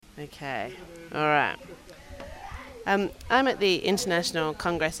Okay, all right. I'm at the International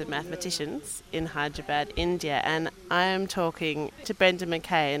Congress of Mathematicians in Hyderabad, India, and I am talking to Brendan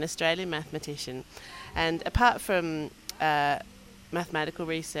Mackay, an Australian mathematician. And apart from uh, mathematical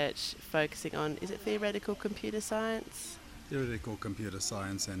research focusing on, is it theoretical computer science? Theoretical computer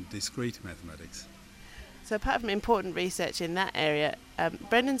science and discrete mathematics. So apart from important research in that area,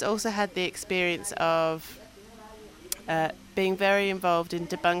 Brendan's also had the experience of being very involved in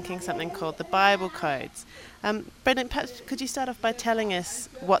debunking something called the Bible codes. Brendan, perhaps could you start off by telling us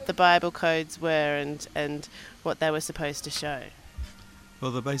what the Bible codes were and what they were supposed to show?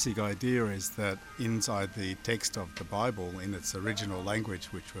 Well, the basic idea is that inside the text of the Bible, in its original language,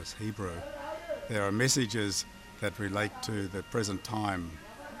 which was Hebrew, there are messages that relate to the present time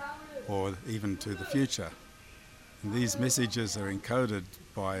or even to the future. And these messages are encoded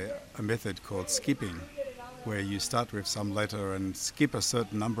by a method called skipping, where you start with some letter and skip a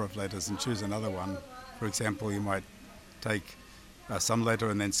certain number of letters and choose another one. For example, you might take some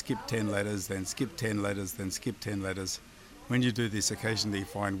letter and then skip 10 letters, then skip 10 letters, then skip 10 letters. When you do this, occasionally you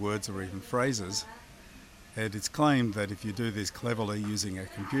find words or even phrases. And it's claimed that if you do this cleverly using a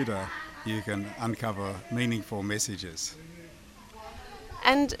computer, you can uncover meaningful messages.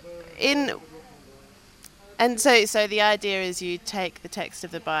 And in so the idea is you take the text of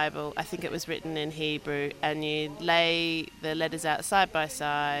the Bible, I think it was written in Hebrew, and you lay the letters out side by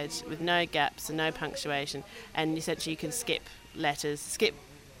side with no gaps and no punctuation, and essentially you can skip letters, skip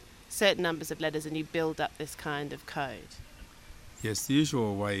certain numbers of letters, and you build up this kind of code. Yes, the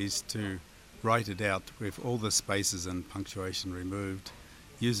usual way is to write it out with all the spaces and punctuation removed,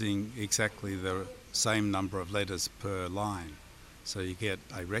 using exactly the same number of letters per line. So you get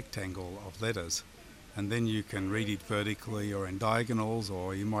a rectangle of letters, and then you can read it vertically or in diagonals,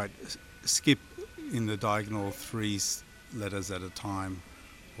 or you might skip in the diagonal 3 letters at a time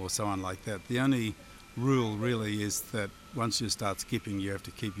or so on like that. The only rule really is that once you start skipping, you have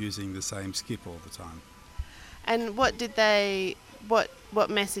to keep using the same skip all the time. And what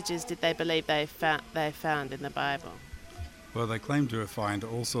messages did they believe they found in the Bible? Well, they claim to find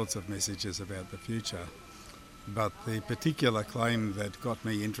all sorts of messages about the future, but the particular claim that got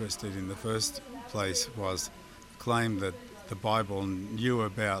me interested in the first place was the claim that the Bible knew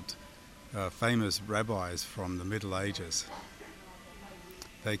about famous rabbis from the Middle Ages.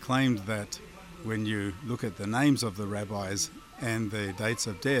 They claimed that when you look at the names of the rabbis and the dates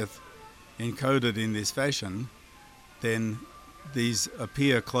of death encoded in this fashion, then these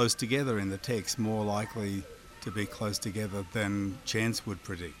appear close together in the text, more likely to be close together than chance would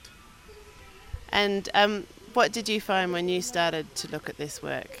predict. And what did you find when you started to look at this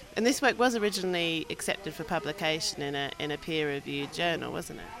work? And this work was originally accepted for publication in a peer-reviewed journal,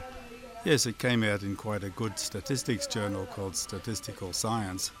 wasn't it? Yes, it came out in quite a good statistics journal called Statistical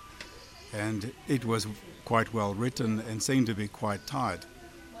Science, and it was quite well written and seemed to be quite tight.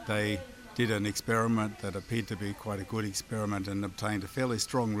 They did an experiment that appeared to be quite a good experiment and obtained a fairly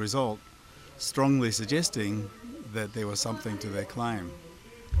strong result, strongly suggesting that there was something to their claim.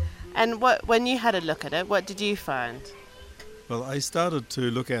 And when you had a look at it, what did you find? Well, I started to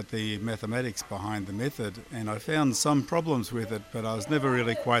look at the mathematics behind the method, and I found some problems with it, but I was never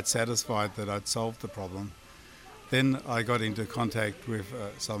really quite satisfied that I'd solved the problem. Then I got into contact with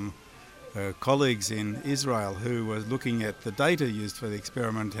some colleagues in Israel who were looking at the data used for the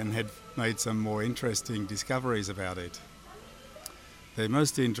experiment and had made some more interesting discoveries about it. The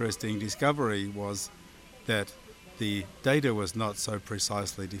most interesting discovery was that the data was not so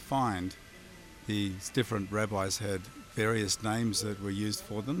precisely defined. These different rabbis had various names that were used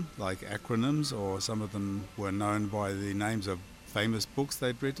for them, like acronyms, or some of them were known by the names of famous books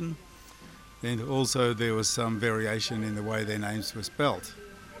they'd written. And also there was some variation in the way their names were spelt.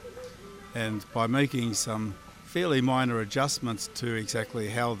 And by making some fairly minor adjustments to exactly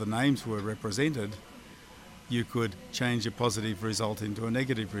how the names were represented, you could change a positive result into a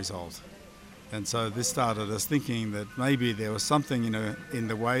negative result. And so this started us thinking that maybe there was something in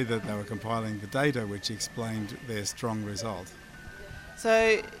the way that they were compiling the data which explained their strong result.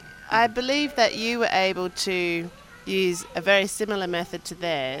 So I believe that you were able to use a very similar method to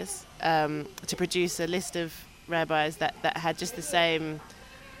theirs to produce a list of rabbis that had just the same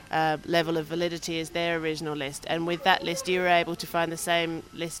level of validity as their original list. And with that list, you were able to find the same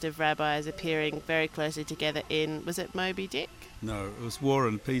list of rabbis appearing very closely together in, was it Moby Dick? No, it was War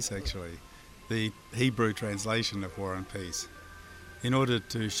and Peace, actually. The Hebrew translation of War and Peace, in order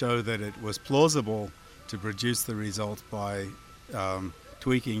to show that it was plausible to produce the result by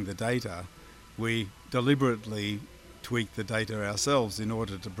tweaking the data. We deliberately tweaked the data ourselves in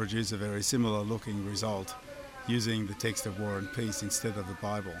order to produce a very similar looking result using the text of War and Peace instead of the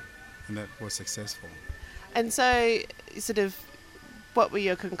Bible, and that was successful. And so, sort of, what were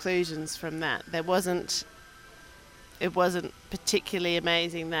your conclusions from that? It wasn't particularly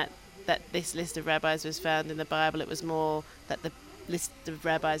amazing that this list of rabbis was found in the Bible. It was more that the list of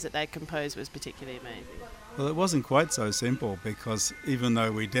rabbis that they composed was particularly amazing. Well, it wasn't quite so simple, because even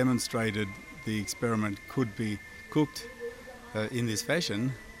though we demonstrated the experiment could be cooked in this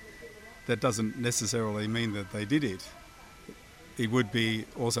fashion, that doesn't necessarily mean that they did it. It would be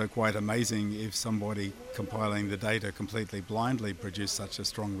also quite amazing if somebody compiling the data completely blindly produced such a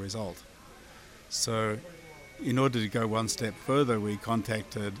strong result. So in order to go one step further, we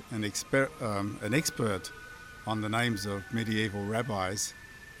contacted an expert on the names of medieval rabbis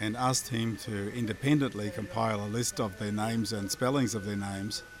and asked him to independently compile a list of their names and spellings of their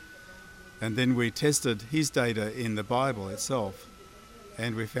names. And then we tested his data in the Bible itself,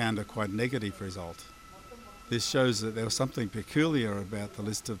 and we found a quite negative result. This shows that there was something peculiar about the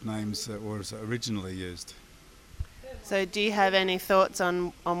list of names that was originally used. So do you have any thoughts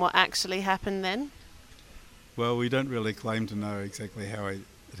on what actually happened then? Well, we don't really claim to know exactly how it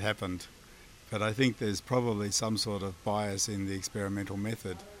happened, but I think there's probably some sort of bias in the experimental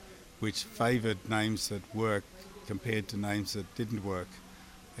method which favoured names that worked compared to names that didn't work.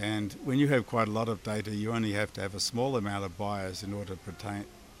 And when you have quite a lot of data, you only have to have a small amount of bias in order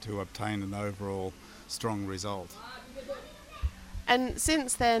to obtain an overall strong result. And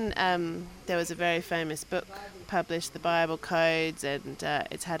since then, there was a very famous book published, The Bible Codes, and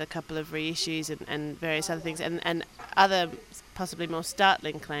it's had a couple of reissues and various other things, and other possibly more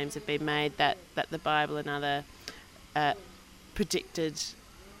startling claims have been made that the Bible and other predicted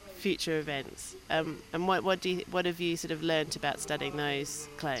future events. And what have you sort of learnt about studying those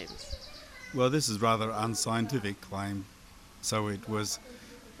claims? Well, this is rather unscientific claim, so it was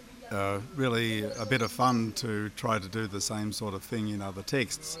really a bit of fun to try to do the same sort of thing in other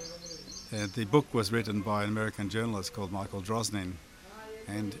texts. The book was written by an American journalist called Michael Drosnin,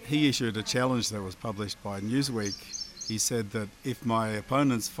 and he issued a challenge that was published by Newsweek. He said that if my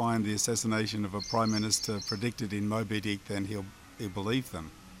opponents find the assassination of a Prime Minister predicted in Moby Dick, then he'll believe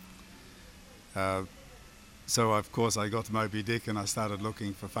them. So of course I got to Moby Dick and I started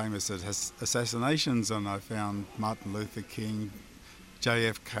looking for famous assassinations, and I found Martin Luther King,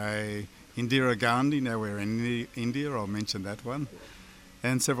 JFK, Indira Gandhi, now we're in India, I'll mention that one,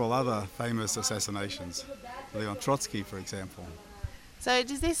 and several other famous assassinations, Leon Trotsky for example. So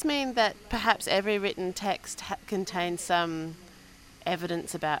does this mean that perhaps every written text contains some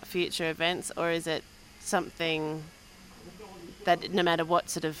evidence about future events, or is it something that no matter what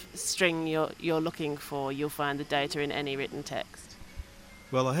sort of string you're looking for, you'll find the data in any written text?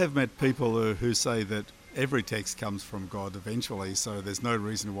 Well, I have met people who say that every text comes from God eventually, so there's no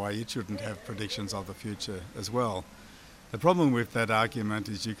reason why it shouldn't have predictions of the future as well. The problem with that argument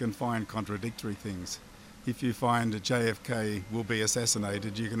is you can find contradictory things. If you find that JFK will be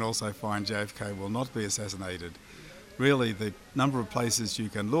assassinated, you can also find JFK will not be assassinated. Really, the number of places you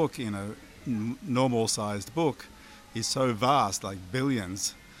can look in a normal-sized book is so vast, like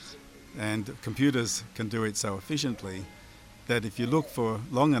billions, and computers can do it so efficiently that if you look for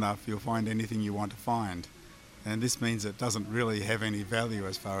long enough, you'll find anything you want to find. And this means it doesn't really have any value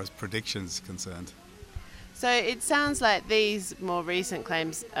as far as predictions are concerned. So it sounds like these more recent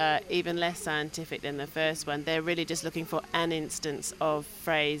claims are even less scientific than the first one. They're really just looking for an instance of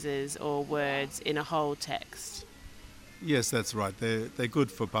phrases or words in a whole text. Yes, that's right. They're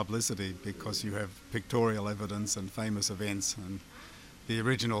good for publicity because you have pictorial evidence and famous events, and the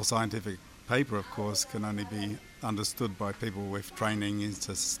original scientific paper, of course, can only be understood by people with training in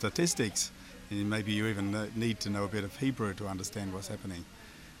statistics, and maybe you even need to know a bit of Hebrew to understand what's happening.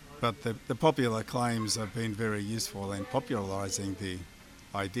 But the popular claims have been very useful in popularising the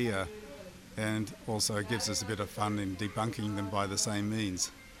idea, and also gives us a bit of fun in debunking them by the same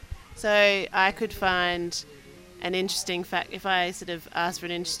means. So I could find an interesting fact, if I sort of asked for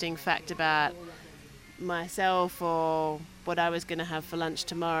an interesting fact about myself or what I was going to have for lunch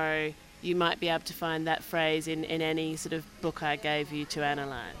tomorrow, you might be able to find that phrase in any sort of book I gave you to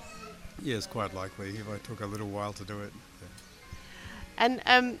analyse. Yes, quite likely, if I took a little while to do it. Yeah.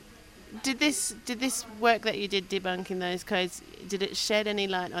 And did this work that you did debunking those codes, did it shed any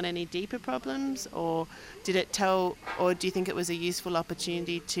light on any deeper problems, or did it tell, or do you think it was a useful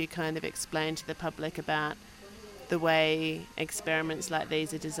opportunity to kind of explain to the public about the way experiments like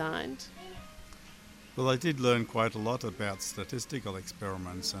these are designed? Well, I did learn quite a lot about statistical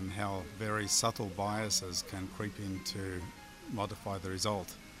experiments and how very subtle biases can creep in to modify the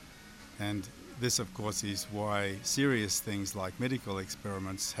result. And this, of course, is why serious things like medical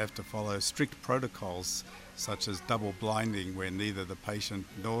experiments have to follow strict protocols such as double blinding, where neither the patient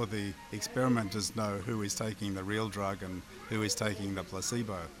nor the experimenters know who is taking the real drug and who is taking the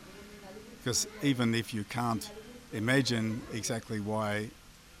placebo. Because even if you can't imagine exactly why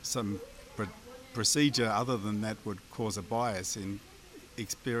some procedure other than that would cause a bias,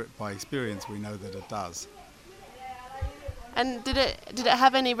 by experience we know that it does. And did it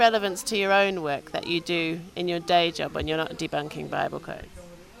have any relevance to your own work that you do in your day job when you're not debunking Bible codes?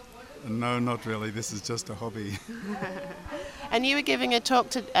 No, not really. This is just a hobby. And you were giving a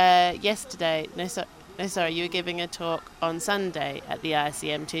talk yesterday. You were giving a talk on Sunday at the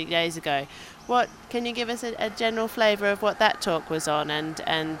ICM 2 days ago. Can you give us a general flavour of what that talk was on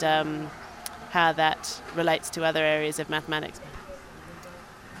and how that relates to other areas of mathematics?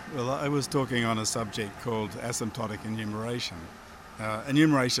 Well, I was talking on a subject called asymptotic enumeration.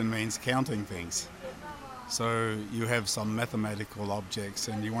 Enumeration means counting things. So you have some mathematical objects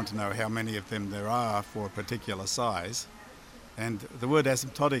and you want to know how many of them there are for a particular size. And the word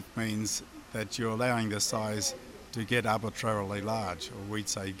asymptotic means that you're allowing the size to get arbitrarily large, or we'd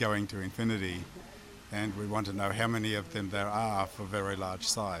say going to infinity. And we want to know how many of them there are for very large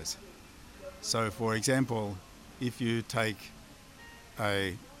size. So for example, if you take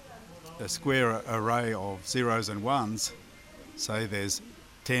a square array of zeros and ones, say there's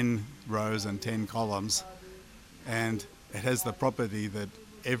 10 rows and 10 columns, and it has the property that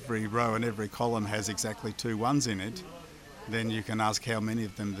every row and every column has exactly 2 ones in it, then you can ask how many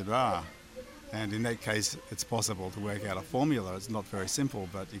of them there are. And in that case, it's possible to work out a formula. It's not very simple,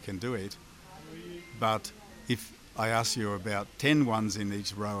 but you can do it. But if I ask you about 10 ones in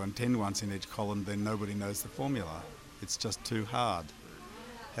each row and 10 ones in each column, then nobody knows the formula. It's just too hard.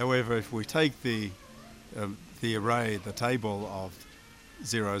 However, if we take the array, the table of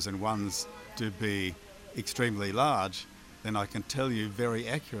zeros and ones to be extremely large, then I can tell you very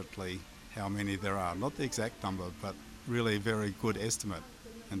accurately how many there are. Not the exact number, but really a very good estimate.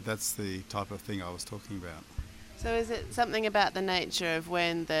 And that's the type of thing I was talking about. So is it something about the nature of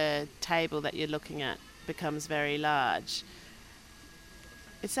when the table that you're looking at becomes very large?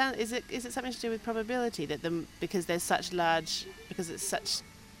 Is it something to do with probability that because it's such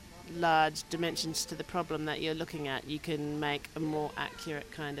large dimensions to the problem that you're looking at, you can make a more accurate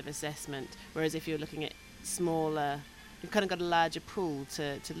kind of assessment, whereas if you're looking at smaller, you've kind of got a larger pool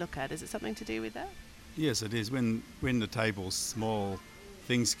to look at. Is it something to do with that? Yes, it is. When the table's small,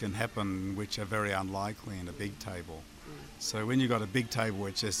 things can happen which are very unlikely in a big table. So when you've got a big table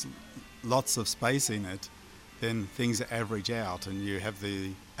which has lots of space in it, then things average out and you have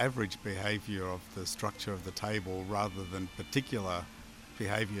the average behaviour of the structure of the table rather than particular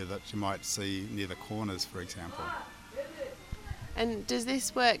behaviour that you might see near the corners, for example. And does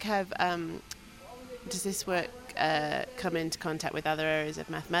this work come into contact with other areas of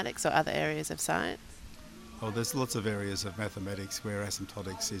mathematics or other areas of science? Oh, there's lots of areas of mathematics where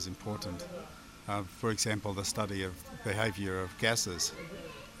asymptotics is important. For example, the study of behaviour of gases,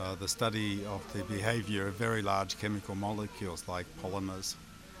 the study of the behaviour of very large chemical molecules like polymers,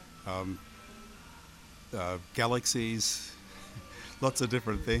 galaxies, lots of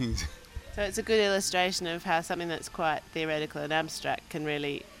different things. So it's a good illustration of how something that's quite theoretical and abstract can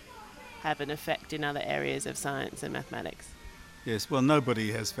really have an effect in other areas of science and mathematics. Yes, well,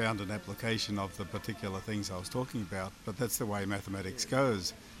 nobody has found an application of the particular things I was talking about, but that's the way mathematics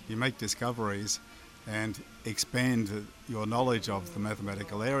goes. You make discoveries and expand your knowledge of the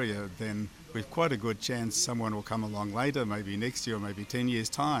mathematical area, then with quite a good chance someone will come along later, maybe next year or maybe 10 years'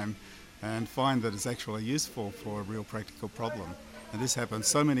 time, and find that it's actually useful for a real practical problem. And this happens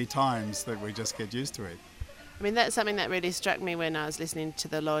so many times that we just get used to it. I mean, that's something that really struck me when I was listening to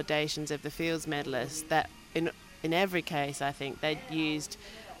the laudations of the Fields medalists, that in every case, I think, they'd used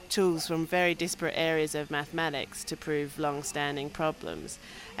tools from very disparate areas of mathematics to prove long-standing problems.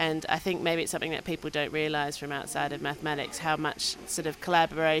 And I think maybe it's something that people don't realise from outside of mathematics, how much sort of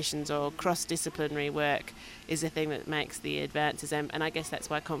collaborations or cross-disciplinary work is the thing that makes the advances. And I guess that's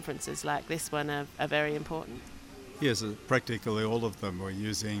why conferences like this one are very important. Yes, practically all of them were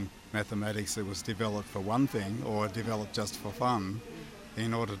using mathematics that was developed for one thing or developed just for fun,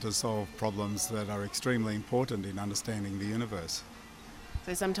 in order to solve problems that are extremely important in understanding the universe.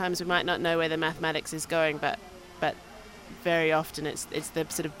 So sometimes we might not know where the mathematics is going, but very often it's the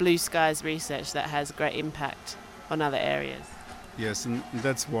sort of blue skies research that has great impact on other areas. Yes, and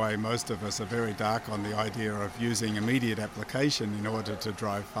that's why most of us are very dark on the idea of using immediate application in order to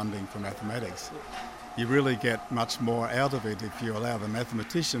drive funding for mathematics. You really get much more out of it if you allow the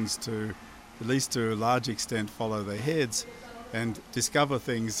mathematicians to, at least to a large extent, follow their heads and discover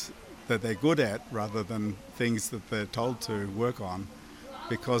things that they're good at rather than things that they're told to work on,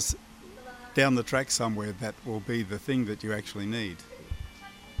 because down the track somewhere that will be the thing that you actually need.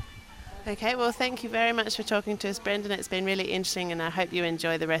 Okay, well, thank you very much for talking to us, Brendan. It's been really interesting, and I hope you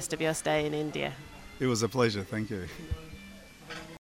enjoy the rest of your stay in India. It was a pleasure, thank you.